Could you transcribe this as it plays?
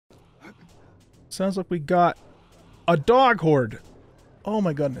Sounds like we got a dog horde. Oh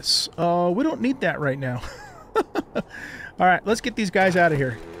my goodness. We don't need that right now. Alright, let's get these guys out of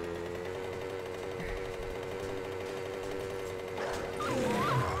here.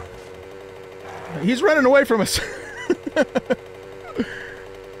 He's running away from us.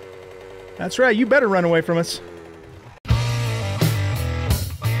 That's right, you better run away from us.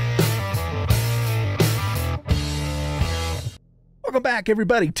 Welcome back,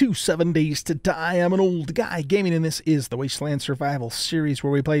 everybody, to 7 Days to Die. I'm an old guy gaming, and this is the Wasteland Survival series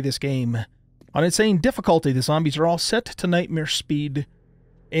where we play this game on insane difficulty. The zombies are all set to nightmare speed,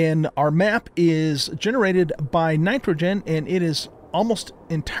 and our map is generated by nitrogen, and it is almost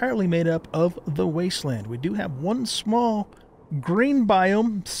entirely made up of the Wasteland. We do have one small green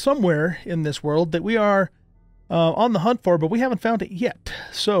biome somewhere in this world that we are on the hunt for, but we haven't found it yet.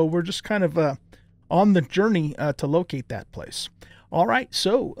 So we're just kind of on the journey to locate that place. All right,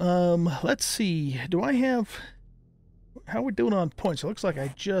 so let's see. Do I have... How are we doing on points? It looks like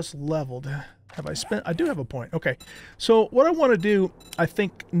I just leveled. Have I spent... I do have a point. Okay. So what I want to do, I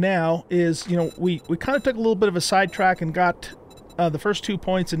think, now is, you know, we kind of took a little bit of a sidetrack and got the first 2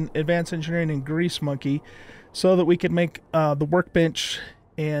 points in Advanced Engineering and Grease Monkey so that we could make the workbench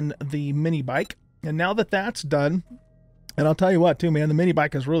and the mini bike. And now that that's done, and I'll tell you what, too, man, the mini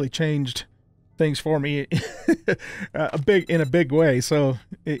bike has really changed things for me in a big way. So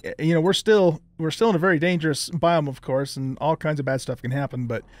you know, we're still in a very dangerous biome, of course, and all kinds of bad stuff can happen,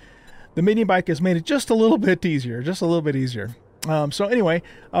 but the mini bike has made it just a little bit easier, so anyway,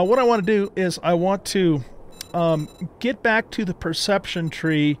 what I want to do is I want to get back to the perception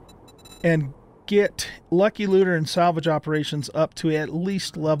tree and get Lucky Looter and salvage operations up to at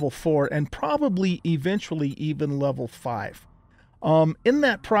least level 4 and probably eventually even level 5. In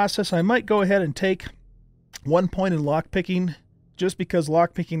that process, I might go ahead and take 1 point in lockpicking, just because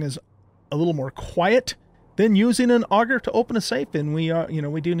lockpicking is a little more quiet than using an auger to open a safe, and we are, you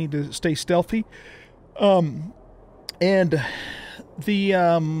know, we do need to stay stealthy. And the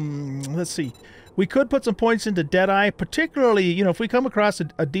let's see, we could put some points into Deadeye, particularly, you know, if we come across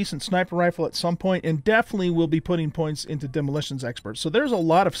a decent sniper rifle at some point, and definitely we'll be putting points into Demolitions Expert. So there's a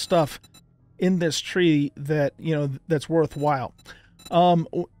lot of stuff in this tree that, you know, that's worthwhile.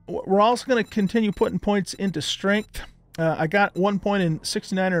 We're also going to continue putting points into strength. I got 1 point in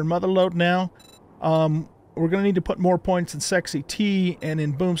 69er and Motherload now. We're going to need to put more points in Sexy T and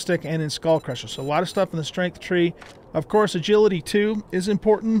in Boomstick and in Skull Crusher. So a lot of stuff in the strength tree. Of course, agility too is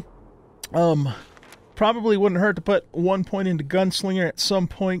important. Probably wouldn't hurt to put 1 point into Gunslinger at some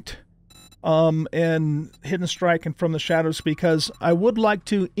point. And Hidden Strike and From the Shadows, because I would like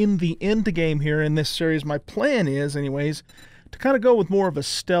to, in the end game here in this series, my plan is, anyways, to kind of go with more of a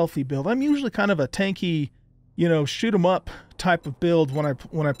stealthy build. I'm usually kind of a tanky, you know, shoot 'em up type of build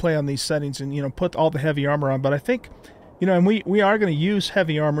when I play on these settings, and, you know, put all the heavy armor on. But I think, you know, and we are going to use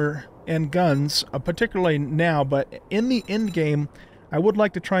heavy armor and guns, particularly now, but in the end game, I would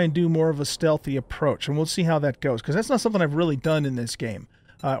like to try and do more of a stealthy approach, and we'll see how that goes, because that's not something I've really done in this game.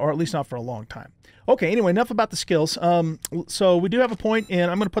 Or at least not for a long time. Okay, anyway, enough about the skills. So we do have a point, and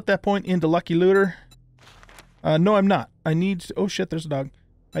I'm going to put that point into Lucky Looter. No, I'm not. I need to... Oh, shit, there's a dog.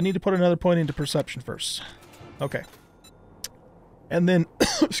 I need to put another point into Perception first. Okay. And then,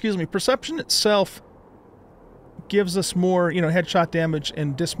 excuse me, Perception itself gives us more, you know, headshot damage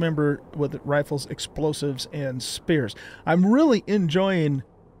and dismember with rifles, explosives, and spears. I'm really enjoying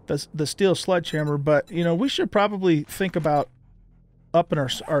the steel sledgehammer, but, you know, we should probably think about upping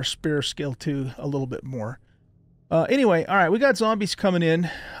our spear skill too a little bit more. Anyway, all right, we got zombies coming in.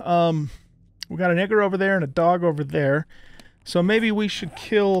 We got an egger over there and a dog over there. So maybe we should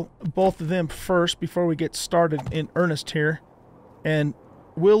kill both of them first before we get started in earnest here. And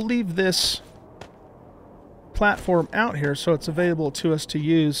we'll leave this platform out here so it's available to us to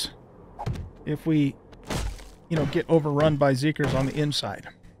use if we, you know, get overrun by Zeekers on the inside.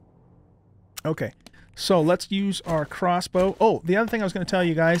 Okay. So let's use our crossbow. Oh, the other thing I was going to tell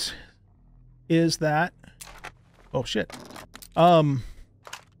you guys is that... Oh, shit.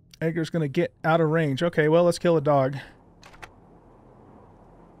 Edgar's going to get out of range. Okay, well, let's kill a dog.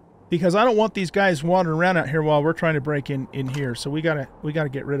 Because I don't want these guys wandering around out here while we're trying to break in here. So we gotta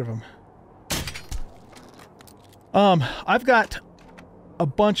get rid of them. I've got a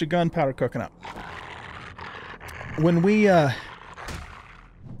bunch of gunpowder cooking up. When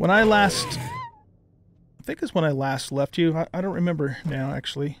I last... I think it's when I last left you. I don't remember now,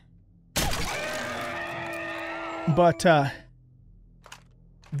 actually. But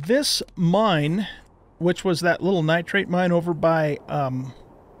this mine, which was that little nitrate mine over by... no,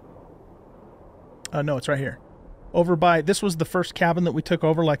 it's right here. over by, this was the first cabin that we took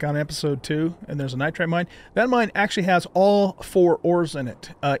over, like on episode 2, and there's a nitrate mine. That mine actually has all 4 ores in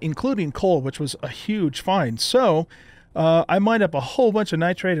it, including coal, which was a huge find. So I mined up a whole bunch of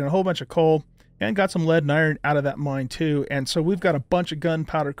nitrate and a whole bunch of coal, and got some lead and iron out of that mine too. And so we've got a bunch of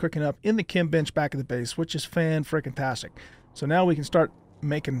gunpowder cooking up in the chem bench back at the base, which is fan-frickin-tastic. So now we can start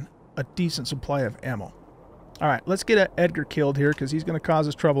making a decent supply of ammo. All right, let's get Edgar killed here, because he's going to cause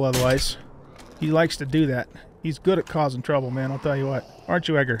us trouble otherwise. He likes to do that. He's good at causing trouble, man, I'll tell you what. Aren't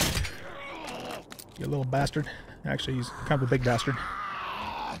you, Edgar? You little bastard. Actually, he's kind of a big bastard.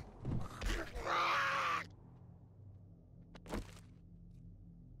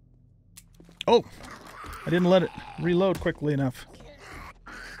 Oh! I didn't let it reload quickly enough.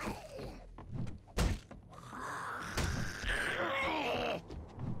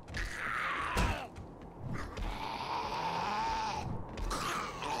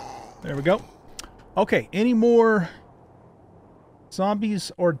 There we go. Okay, any more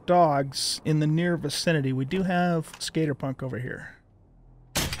zombies or dogs in the near vicinity? We do have Skater Punk over here.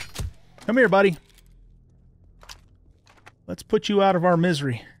 Come here, buddy. Let's put you out of our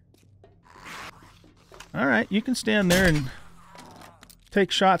misery. Alright, you can stand there and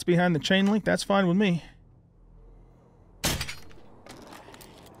take shots behind the chain link. That's fine with me.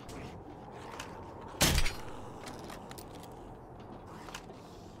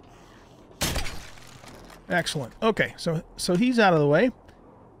 Excellent. Okay, so he's out of the way.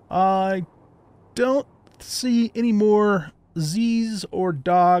 I don't see any more Z's or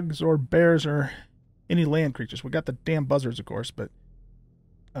dogs or bears or any land creatures. We got the damn buzzards, of course, but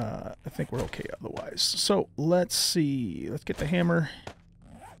I think we're okay otherwise. So let's see. Let's get the hammer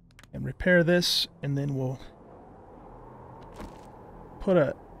and repair this, and then we'll put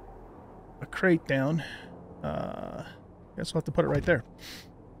a crate down. Guess we'll have to put it right there.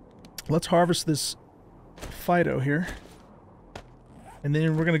 Let's harvest this Fido here, and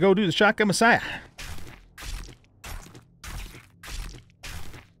then we're gonna go do the Shotgun Messiah.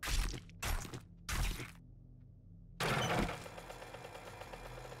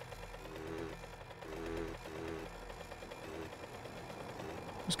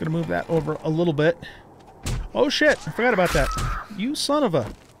 Just gonna move that over a little bit. Oh shit, I forgot about that. You son of a...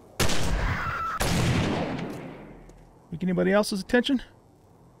 We get anybody else's attention?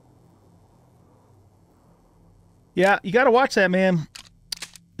 Yeah, you gotta watch that, man.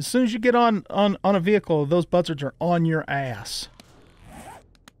 As soon as you get on a vehicle, those buzzards are on your ass.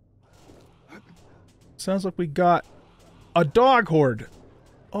 Sounds like we got a dog horde.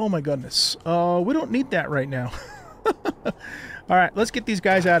 Oh my goodness. We don't need that right now. Alright, let's get these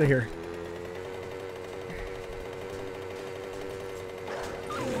guys out of here.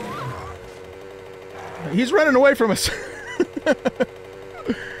 He's running away from us.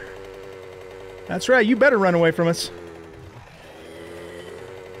 That's right, you better run away from us.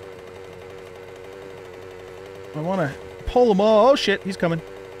 I want to pull them all... Oh shit, he's coming.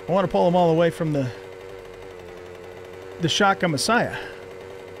 I want to pull them all away from the Shotgun Messiah.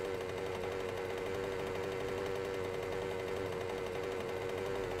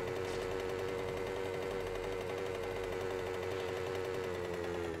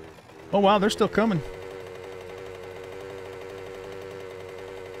 Oh wow, they're still coming.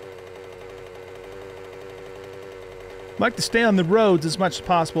 Like to stay on the roads as much as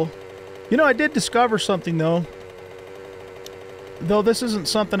possible. You know, I did discover something though this isn't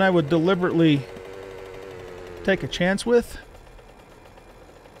something I would deliberately take a chance with.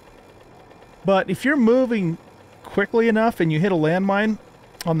 But if you're moving quickly enough and you hit a landmine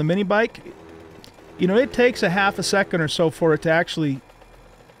on the mini bike, you know, it takes a half a second or so for it to actually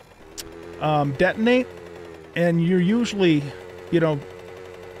detonate, and you're usually, you know,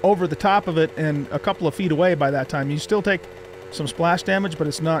 over the top of it and a couple of feet away by that time. You still take some splash damage, but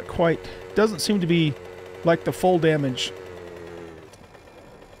it's not quite, doesn't seem to be like the full damage.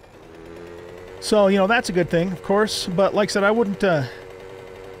 So, you know, that's a good thing, of course, but like I said, I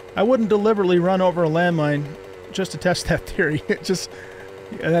wouldn't deliberately run over a landmine just to test that theory. It just,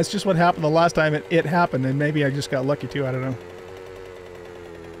 that's just what happened the last time it happened, and maybe I just got lucky too, I don't know.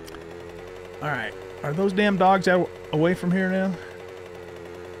 Alright, are those damn dogs out away from here now?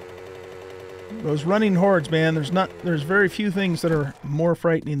 Those running hordes, man, there's very few things that are more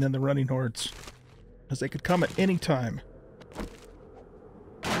frightening than the running hordes, because they could come at any time.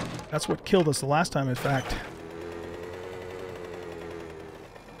 That's what killed us the last time, in fact.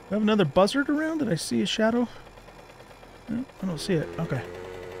 We have another buzzard around? Did I see a shadow? No, I don't see it. Okay.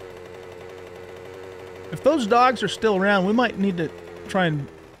 If those dogs are still around, we might need to try and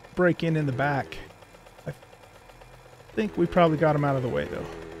break in the back. I think we probably got them out of the way, though.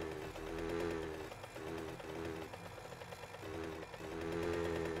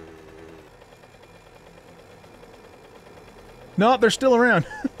 No, they're still around.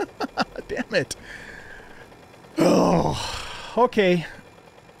 Damn it. Oh, okay.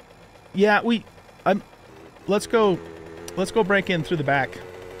 Yeah, let's go break in through the back.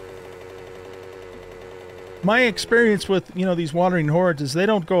 My experience with, you know, these wandering hordes is they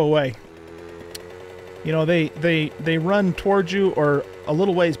don't go away. You know, they run towards you or a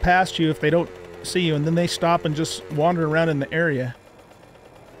little ways past you if they don't see you, and then they stop and just wander around in the area.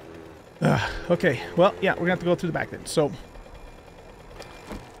 Okay, well, yeah, we're gonna have to go through the back then. So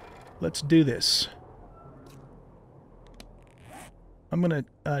let's do this. I'm gonna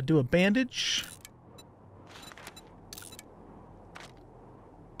do a bandage.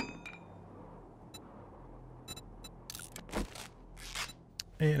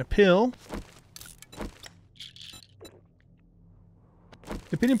 And a pill.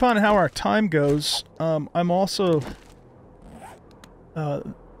 Depending upon how our time goes, I'm also...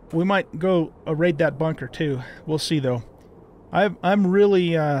 we might go raid that bunker too. We'll see though. I'm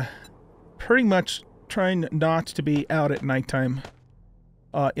really pretty much trying not to be out at nighttime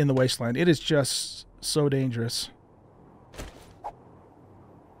in the Wasteland. It is just so dangerous.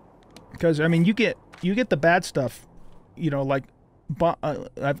 Because I mean, you get the bad stuff, you know, like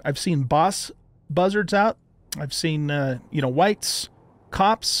I've seen boss buzzards out. I've seen you know, whites,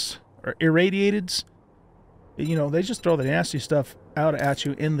 cops, or irradiateds. You know, they just throw the nasty stuff out at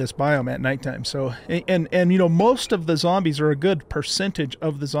you in this biome at nighttime. So, and you know, most of the zombies, or a good percentage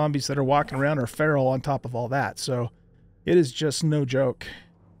of the zombies that are walking around, are feral on top of all that. So it is just no joke.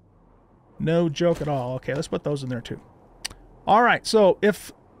 No joke at all. Okay, let's put those in there too. All right, so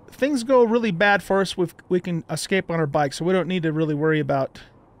if things go really bad for us, we can escape on our bike, so we don't need to really worry about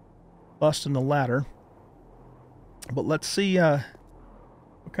busting the ladder. But let's see what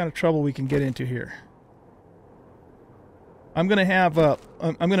kind of trouble we can get into here. I'm gonna have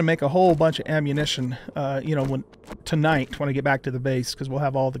I'm gonna make a whole bunch of ammunition, you know, tonight when I get back to the base, because we'll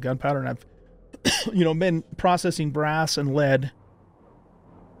have all the gunpowder, and I've you know, been processing brass and lead,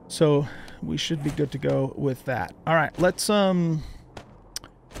 so we should be good to go with that. All right, let's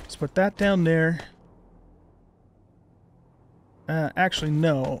put that down there. Actually,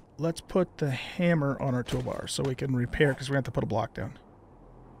 no. Let's put the hammer on our toolbar so we can repair, because we're going to have to put a block down.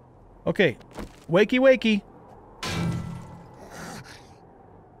 Okay. Wakey, wakey.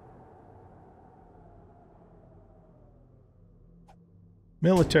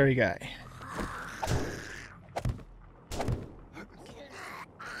 Military guy.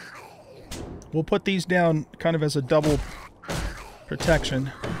 We'll put these down kind of as a double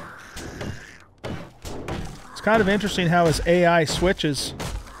protection. It's kind of interesting how his AI switches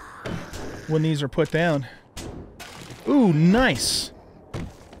when these are put down. Ooh, nice.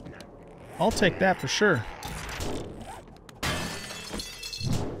 I'll take that for sure.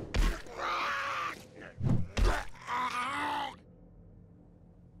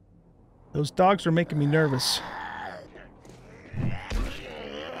 Those dogs are making me nervous.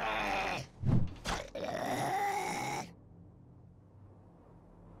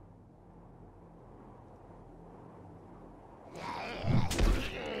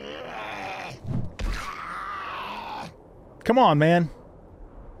 Come on, man.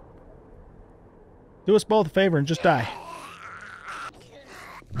 Do us both a favor and just die.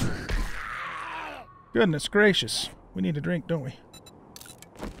 Goodness gracious. We need a drink, don't we?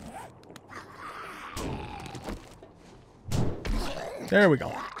 There we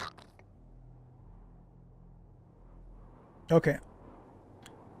go. Okay.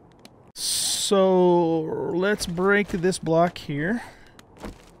 So let's break this block here.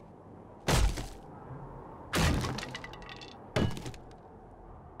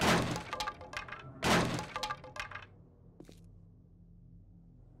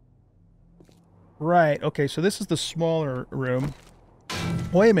 Right, okay, so this is the smaller room.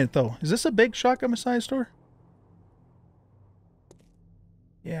 Wait a minute, though. Is this a big shotgun Messiah store?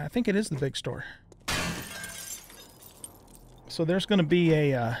 Yeah, I think it is the big store. So there's going to be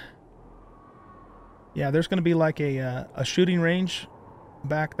a... yeah, there's going to be like a shooting range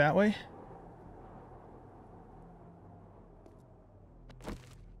back that way.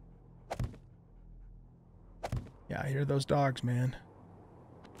 Yeah, I hear those dogs, man.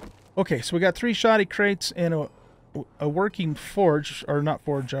 Okay, so we got 3 shoddy crates and a working forge, or not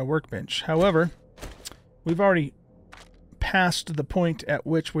forge, workbench. However, we've already passed the point at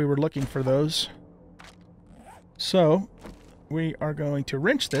which we were looking for those. So, we are going to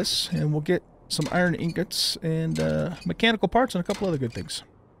wrench this, and we'll get some iron ingots and mechanical parts and a couple other good things.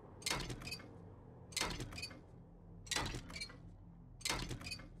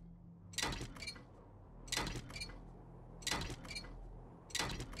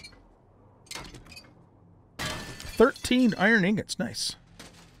 13 iron ingots. Nice.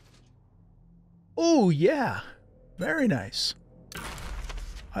 Oh, yeah. Very nice.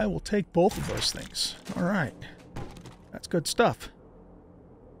 I will take both of those things. All right. That's good stuff.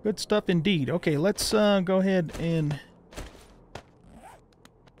 Good stuff indeed. Okay, let's go ahead and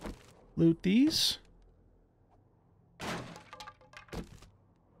loot these.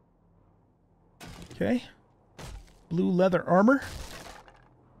 Okay. Blue leather armor.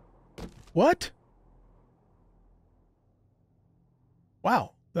 What?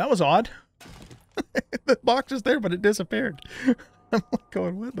 Wow, that was odd. The box is there, but it disappeared. I'm like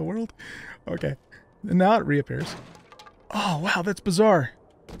going, what in the world? Okay. And now it reappears. Oh, wow, that's bizarre.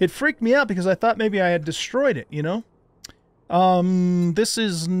 It freaked me out because I thought maybe I had destroyed it, you know? This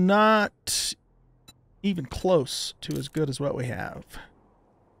is not even close to as good as what we have.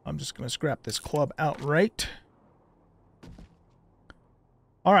 I'm just going to scrap this club outright.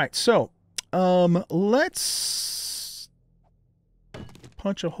 All right, so let's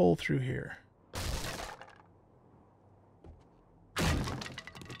punch a hole through here.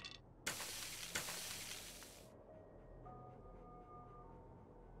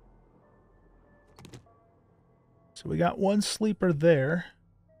 So we got one sleeper there.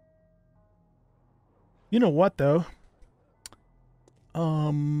 You know what, though?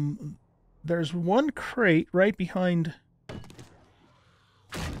 There's one crate right behind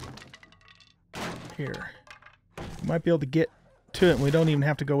here. We might be able to get to it, and we don't even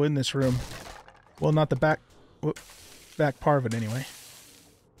have to go in this room. Well, not the back part of it, anyway.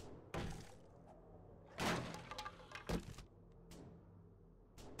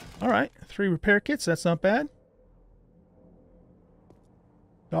 All right, 3 repair kits. That's not bad.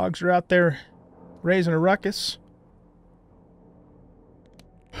 Dogs are out there raising a ruckus.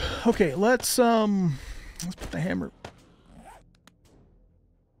 Okay, let's put the hammer.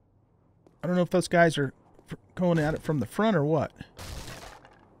 I don't know if those guys are going at it from the front or what.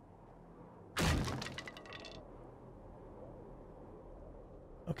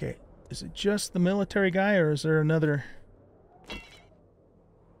 Okay, is it just the military guy or is there another?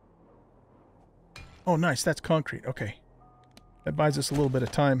 Oh, nice, that's concrete. Okay. That buys us a little bit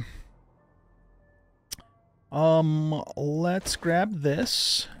of time. Let's grab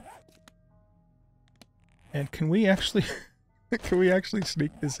this. And can we actually can we actually sneak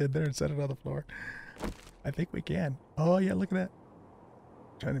this in there and set it on the floor? I think we can. Oh yeah, look at that.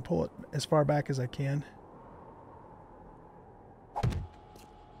 Trying to pull it as far back as I can.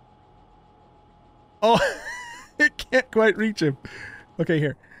 Oh, it can't quite reach him. Okay,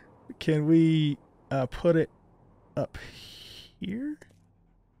 here. Can we put it up here?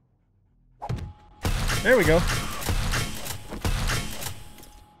 There we go.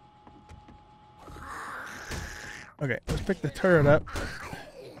 Okay, let's pick the turret up.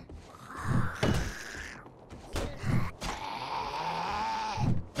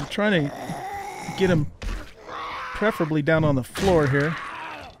 I'm trying to get him preferably down on the floor here.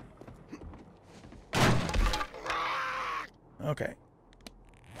 Okay.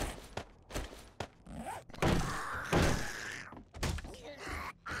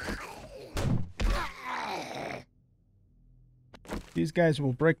 These guys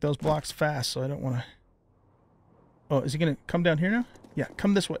will break those blocks fast, so I don't want to... Oh, is he going to come down here now? Yeah,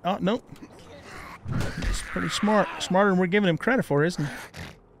 come this way. Oh, nope. He's pretty smart. Smarter than we're giving him credit for, isn't he?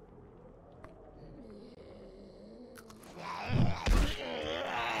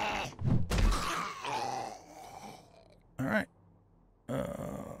 All right.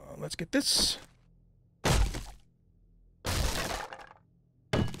 Let's get this.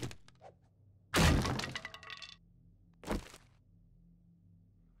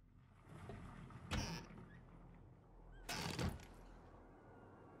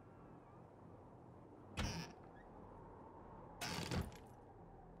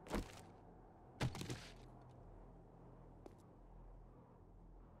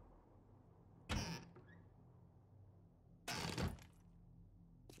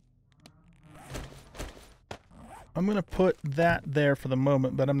 I'm going to put that there for the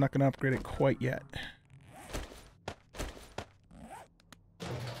moment, but I'm not going to upgrade it quite yet.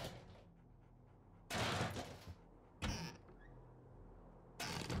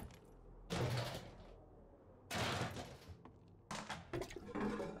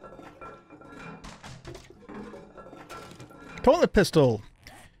 Toilet pistol.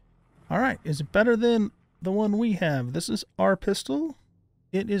 All right. Is it better than the one we have? This is our pistol.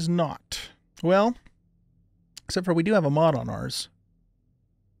 It is not. Well... Except for we do have a mod on ours.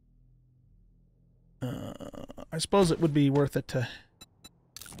 I suppose it would be worth it to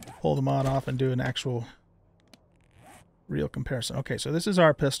pull the mod off and do an actual real comparison. Okay, so this is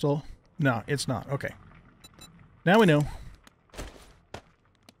our pistol. No, it's not. Okay. Now we know.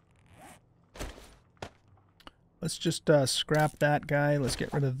 Let's just scrap that guy. Let's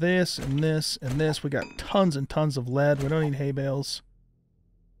get rid of this and this and this. We got tons and tons of lead. We don't need hay bales.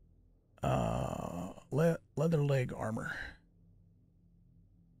 Leather leg armor.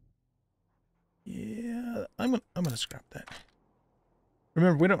 Yeah, I'm gonna scrap that.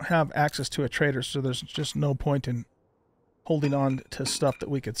 Remember, we don't have access to a trader, so there's just no point in holding on to stuff that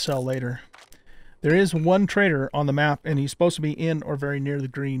we could sell later. There is one trader on the map, and he's supposed to be in or very near the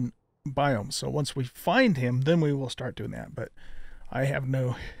green biome. So once we find him, then we will start doing that. But I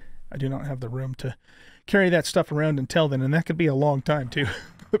do not have the room to carry that stuff around until then, and that could be a long time too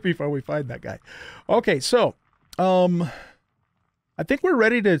before we find that guy. Okay, so I think we're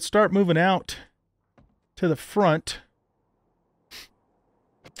ready to start moving out to the front.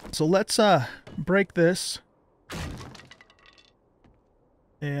 So let's break this.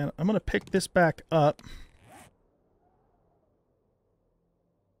 And I'm going to pick this back up.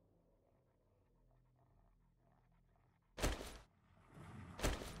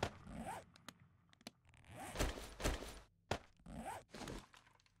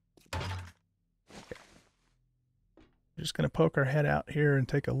 Just going to poke our head out here and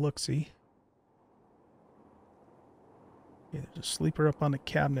take a look-see. Okay, there's a sleeper up on the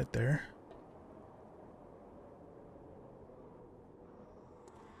cabinet there.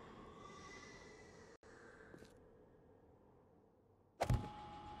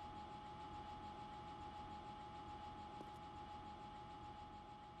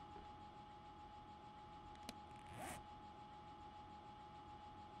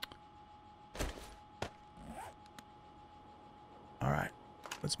 All right,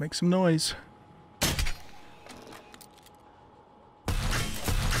 let's make some noise.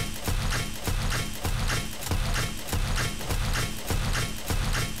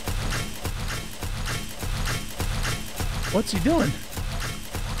 What's he doing?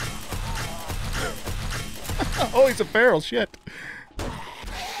 Oh, he's a feral. Shit.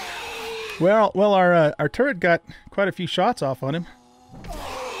 Well, our turret got quite a few shots off on him.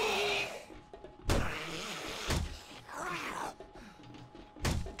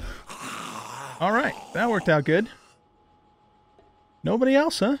 All right, that worked out good. Nobody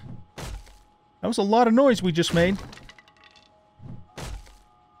else, huh? That was a lot of noise we just made.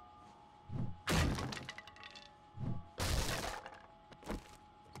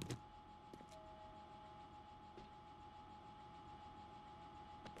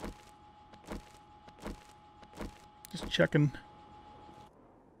 Just checking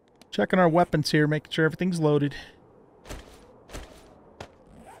our weapons here, making sure everything's loaded.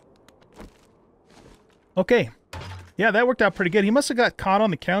 Okay. Yeah, that worked out pretty good. He must have got caught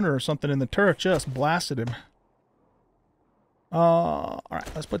on the counter or something, and the turret just blasted him. All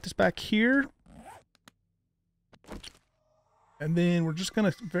right, let's put this back here. And then we're just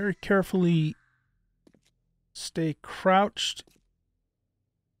going to very carefully stay crouched.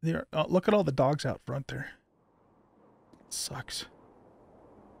 There. Oh, look at all the dogs out front there. It sucks.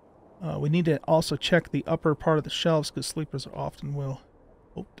 We need to also check the upper part of the shelves because sleepers often will...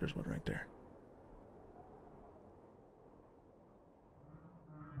 Oh, there's one right there.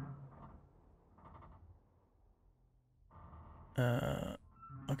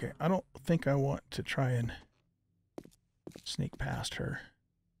 Okay, I don't think I want to try and sneak past her.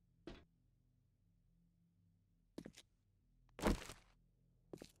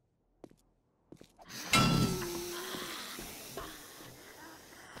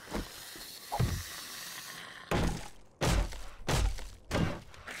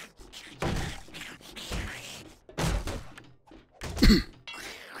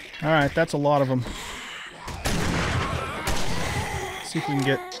 All right, that's a lot of them. See if we can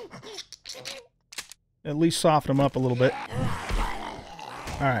get at least soften them up a little bit.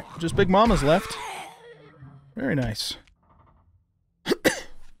 All right, just Big Mama's left. Very nice.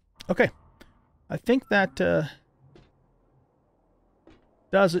 Okay, I think that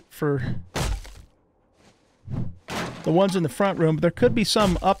does it for the ones in the front room. But there could be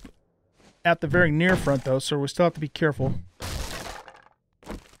some up at the very near front, though, so we still have to be careful.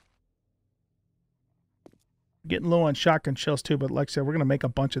 Getting low on shotgun shells too, but like I said, we're going to make a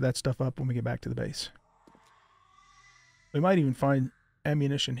bunch of that stuff up when we get back to the base. We might even find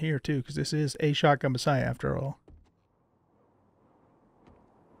ammunition here too, because this is a shotgun Messiah after all.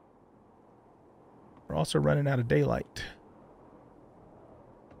 We're also running out of daylight.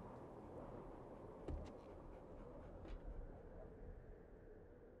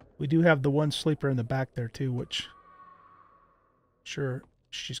 We do have the one sleeper in the back there too, which... Sure...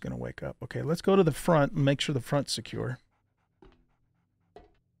 She's going to wake up. Okay, let's go to the front and make sure the front's secure.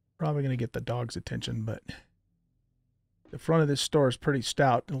 Probably going to get the dog's attention, but The front of this store is pretty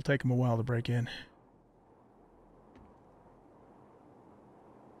stout. It'll take them a while to break in.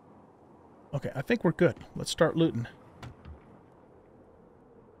 Okay, I think we're good. Let's start looting.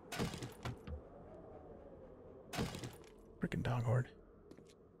 Frickin' dog horde.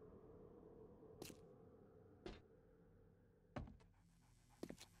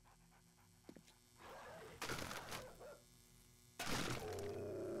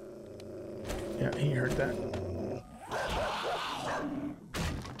 Yeah, he heard that.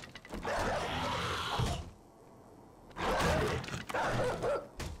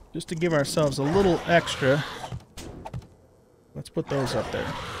 Just to give ourselves a little extra, let's put those up there.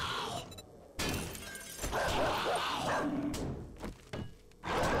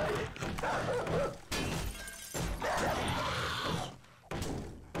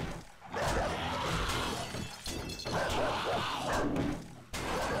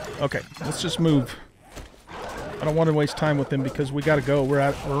 Okay, let's just move. I don't want to waste time with them because we gotta go. We're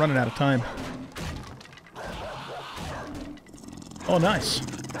running out of time. Oh, nice.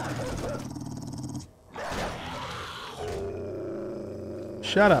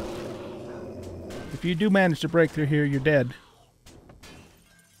 Shut up. If you do manage to break through here, you're dead.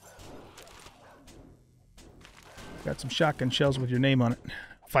 Got some shotgun shells with your name on it.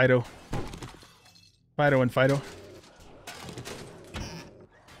 Fido. Fido and Fido.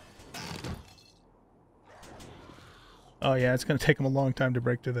 Oh yeah, it's going to take them a long time to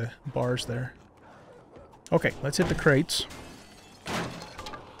break through the bars there. Okay, let's hit the crates.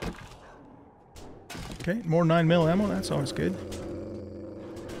 Okay, more 9mm ammo, that's always good.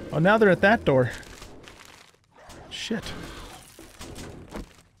 Oh, now they're at that door. Shit.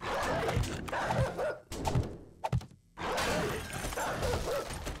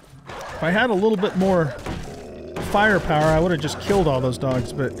 If I had a little bit more firepower, I would have just killed all those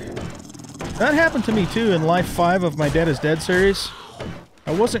dogs, but that happened to me too in Life 5 of my Dead is Dead series.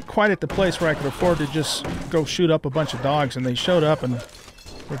 I wasn't quite at the place where I could afford to just go shoot up a bunch of dogs, and they showed up and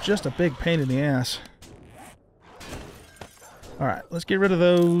were just a big pain in the ass. Alright, let's get rid of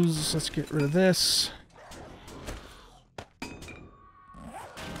those. Let's get rid of this.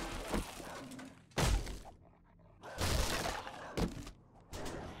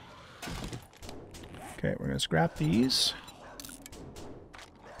 Okay, we're going to scrap these.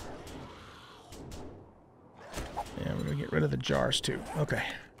 Yeah, we're going to get rid of the jars too. Okay.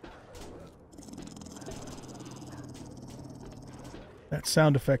 That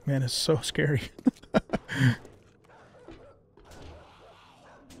sound effect, man, is so scary.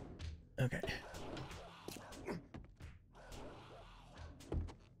 Okay.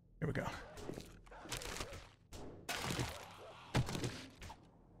 Here we go.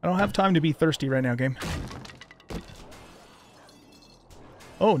 I don't have time to be thirsty right now, game.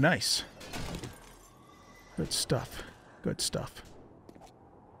 Oh, nice. Good stuff. Good stuff.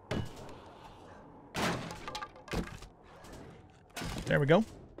 There we go.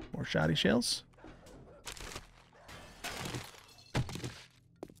 More shoddy shells.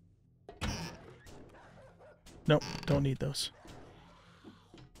 Nope, don't need those.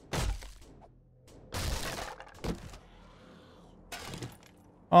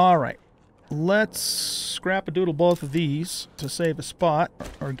 Alright. Let's scrap-a-doodle both of these to save a spot,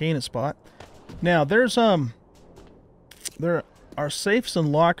 or gain a spot. Now, there are safes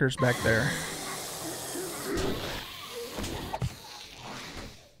and lockers back there.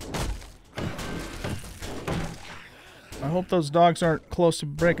 I hope those dogs aren't close to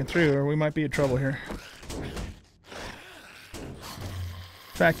breaking through, or we might be in trouble here.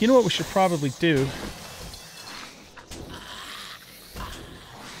 In fact, you know what we should probably do?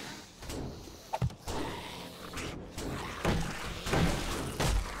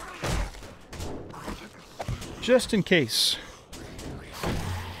 Just in case.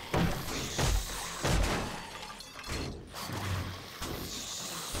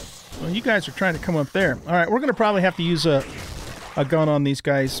 Well, you guys are trying to come up there. Alright, we're going to probably have to use a gun on these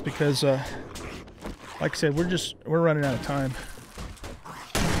guys because, like I said, we're running out of time.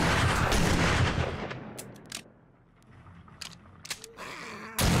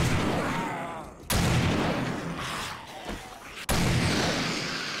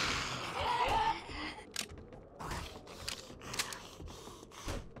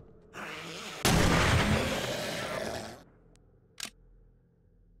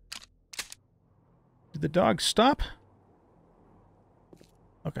 Did the dog stop?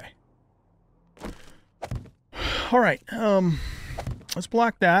 Okay. All right. Let's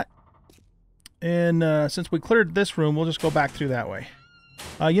block that. And since we cleared this room, we'll just go back through that way.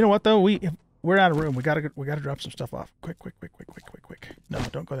 You know what though? We're out of room. We gotta drop some stuff off. Quick. No,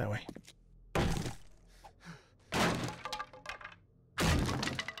 don't go that way.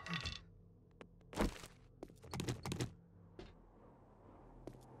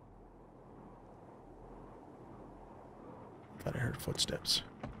 footsteps.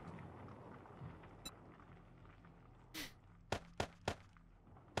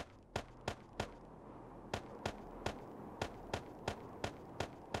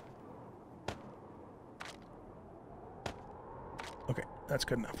 Okay, that's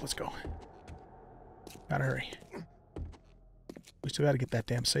good enough. Let's go. Gotta hurry. We still gotta get that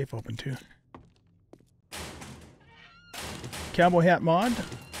damn safe open, too. Cowboy hat mod.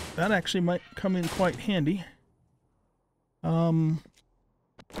 That actually might come in quite handy.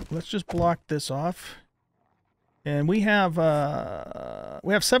 Let's just block this off. And we have 7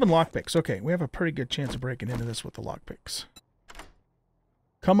 lockpicks. Okay, we have a pretty good chance of breaking into this with the lockpicks.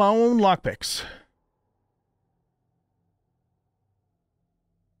 Come on, lockpicks.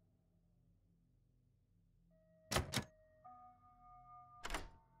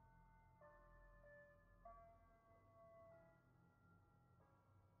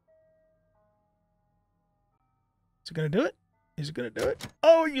 Is it going to do it? Is it going to do it?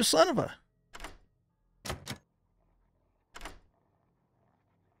 Oh, you son of a...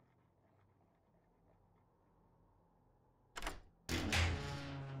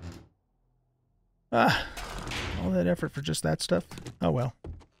 Ah, all that effort for just that stuff. Oh well.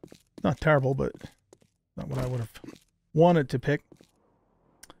 Not terrible, but not what I would have wanted to pick.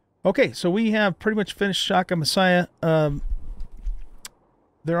 Okay, so we have pretty much finished Shotgun Messiah.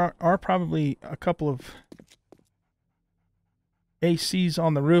 There are probably a couple of ACs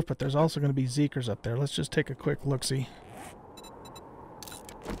on the roof, but there's also going to be Zeekers up there. Let's just take a quick look-see.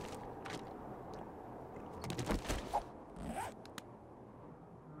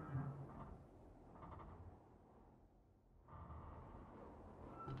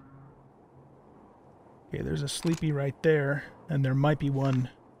 Okay, there's a Sleepy right there, and there might be one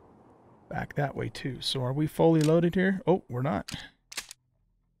back that way too. So are we fully loaded here? Oh, we're not.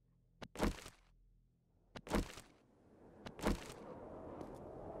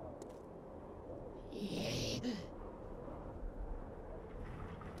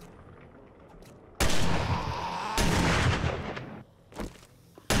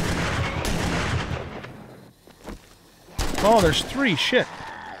 Oh, there's 3. Shit.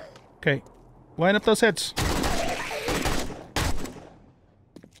 Okay. Line up those heads.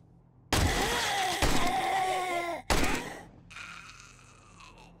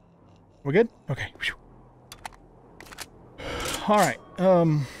 We're good? Okay. Alright.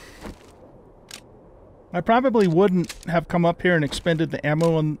 I probably wouldn't have come up here and expended the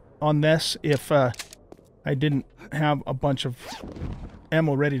ammo on this if I didn't have a bunch of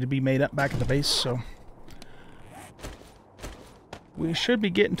ammo ready to be made up back at the base, so... We should be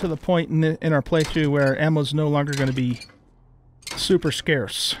getting to the point in our playthrough where ammo's no longer going to be super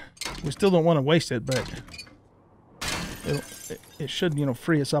scarce. We still don't want to waste it, but it should, you know,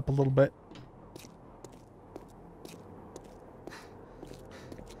 free us up a little bit.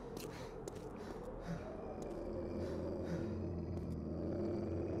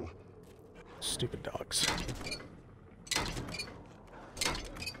 Stupid dogs.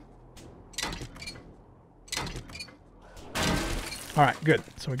 Alright, good.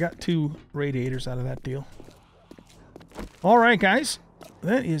 So we got 2 radiators out of that deal. Alright, guys.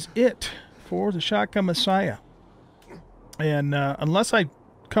 That is it for the Shotgun Messiah. And unless I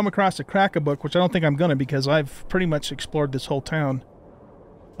come across a cracker book, which I don't think I'm going to because I've pretty much explored this whole town,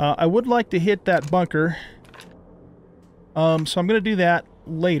 I would like to hit that bunker. So I'm going to do that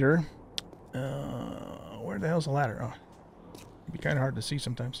later. Where the hell's the ladder? Oh, it'd be kind of hard to see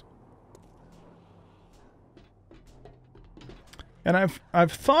sometimes. And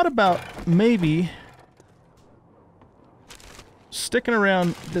I've thought about maybe sticking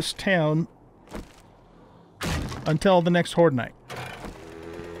around this town until the next Horde night.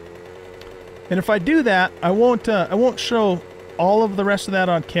 And if I do that, I won't show all of the rest of that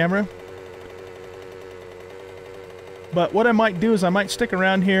on camera. But what I might do is I might stick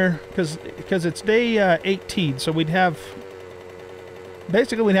around here because it's day 18, so we'd have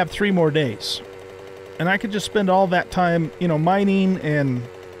 3 more days. And I could just spend all that time, you know, mining and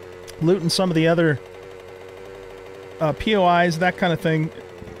looting some of the other POIs, that kind of thing,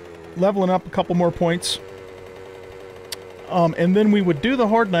 leveling up a couple more points. And then we would do the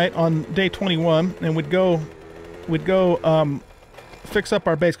Horde night on day 21, and we'd go fix up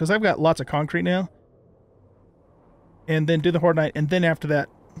our base, because I've got lots of concrete now. And then do the Horde night, and then after that,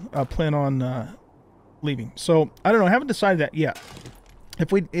 plan on leaving. So, I don't know, I haven't decided that yet.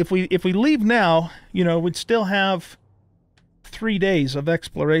 If we leave now, you know, we'd still have 3 days of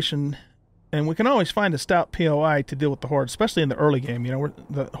exploration, and we can always find a stout POI to deal with the Horde, especially in the early game. You know,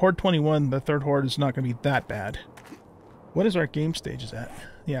 the Horde 21, the 3rd Horde, is not going to be that bad. What is our game stages at?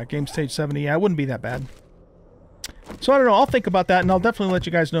 Yeah, game stage 70. Yeah, it wouldn't be that bad. So I don't know. I'll think about that, and I'll definitely let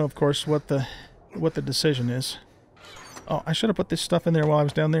you guys know, of course, what the decision is. Oh, I should have put this stuff in there while I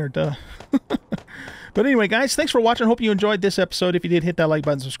was down there. Duh. But anyway, guys, thanks for watching. Hope you enjoyed this episode. If you did, hit that like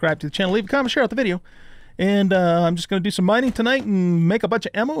button, subscribe to the channel, leave a comment, share out the video. And I'm just going to do some mining tonight and make a bunch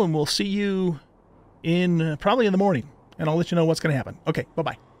of ammo, and we'll see you in probably in the morning. And I'll let you know what's going to happen. Okay,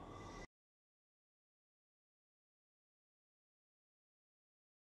 bye-bye.